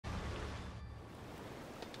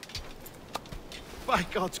By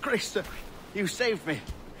God's grace, sir, you saved me.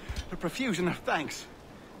 A profusion of thanks.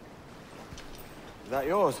 Is that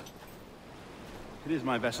yours? It is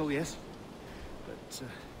my vessel, yes. But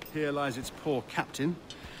here lies its poor captain,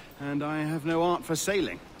 and I have no art for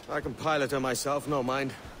sailing. I can pilot her myself, no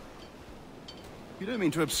mind. You don't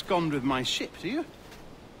mean to abscond with my ship, do you?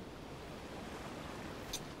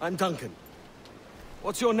 I'm Duncan.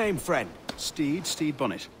 What's your name, friend? Stede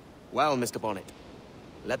Bonnet. Well, Mr. Bonnet,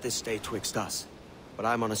 let this stay twixt us. But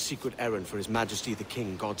I'm on a secret errand for His Majesty the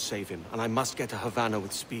King, God save him, and I must get to Havana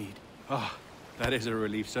with speed. Ah, that is a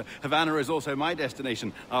relief, sir. Havana is also my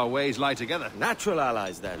destination. Our ways lie together. Natural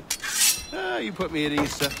allies, then. Ah, you put me at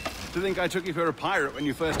ease, sir. To think I took you for a pirate when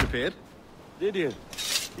you first appeared. Did you?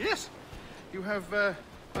 Yes. You have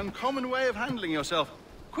uncommon way of handling yourself.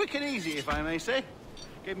 Quick and easy, if I may say.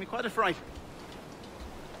 Gave me quite a fright.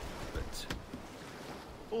 But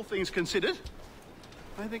all things considered,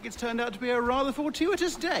 I think it's turned out to be a rather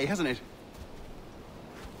fortuitous day, hasn't it?